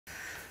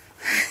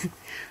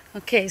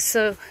Okay,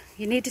 so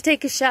you need to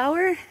take a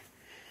shower?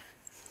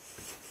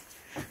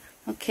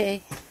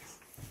 Okay,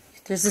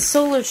 there's a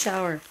solar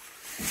shower.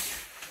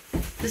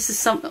 This is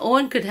something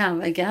Owen could have,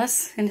 I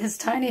guess, in his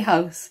tiny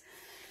house.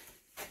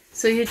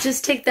 So you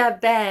just take that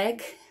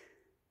bag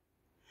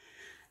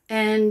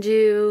and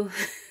you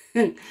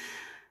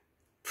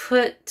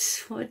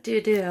put, what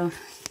do?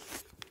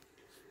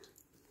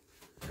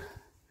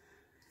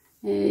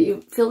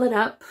 You fill it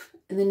up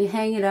and then you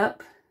hang it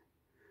up.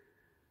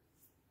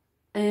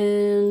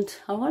 And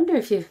I wonder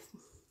if you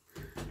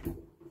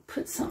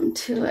put something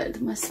to it.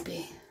 It must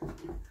be.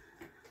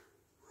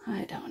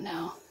 I don't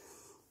know.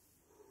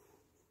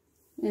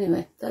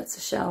 Anyway, that's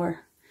a shower.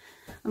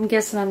 I'm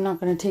guessing I'm not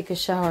going to take a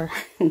shower.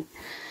 You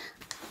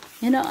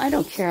know, I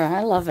don't care.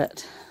 I love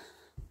it.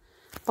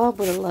 Bob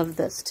would have loved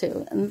this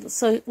too. And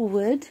so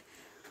wood.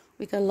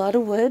 We got a lot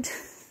of wood.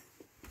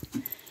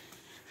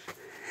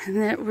 And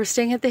then we're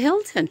staying at the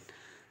Hilton.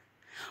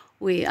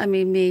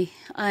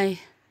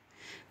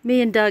 Me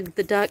and Doug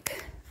the duck.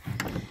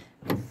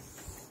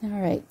 All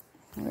right,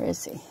 where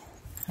is he?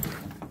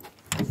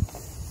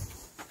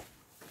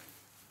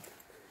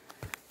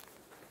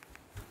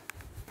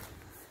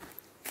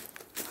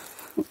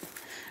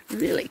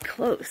 Really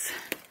close.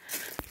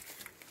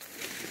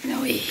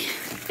 No way.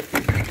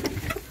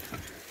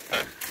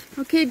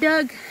 Okay,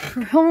 Doug,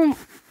 we're home.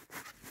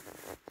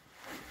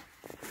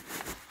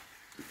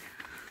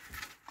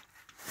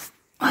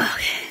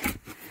 Okay.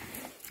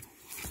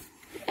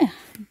 Yeah,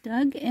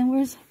 Doug, and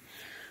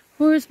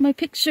where's my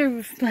picture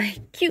of my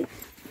cute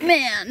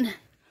man?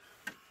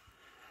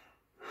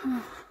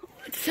 Oh,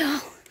 it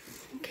fell.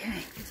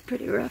 Okay, it's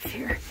pretty rough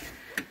here.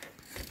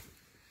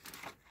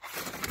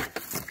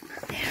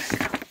 There we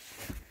go.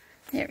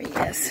 There he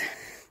is.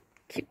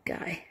 Cute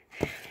guy.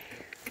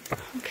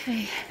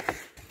 Okay.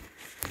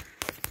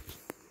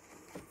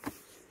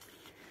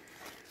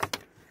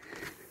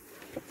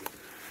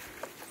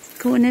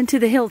 Going into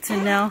the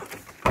Hilton now.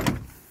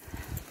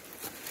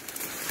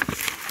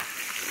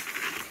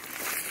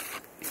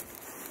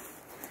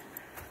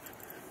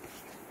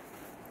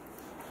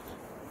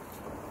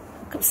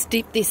 Look how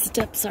steep these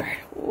steps are.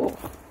 Whoa.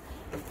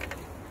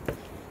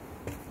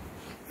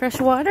 Fresh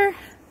water.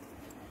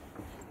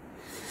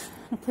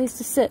 A place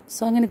to sit.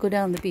 So I'm going to go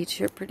down the beach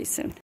here pretty soon.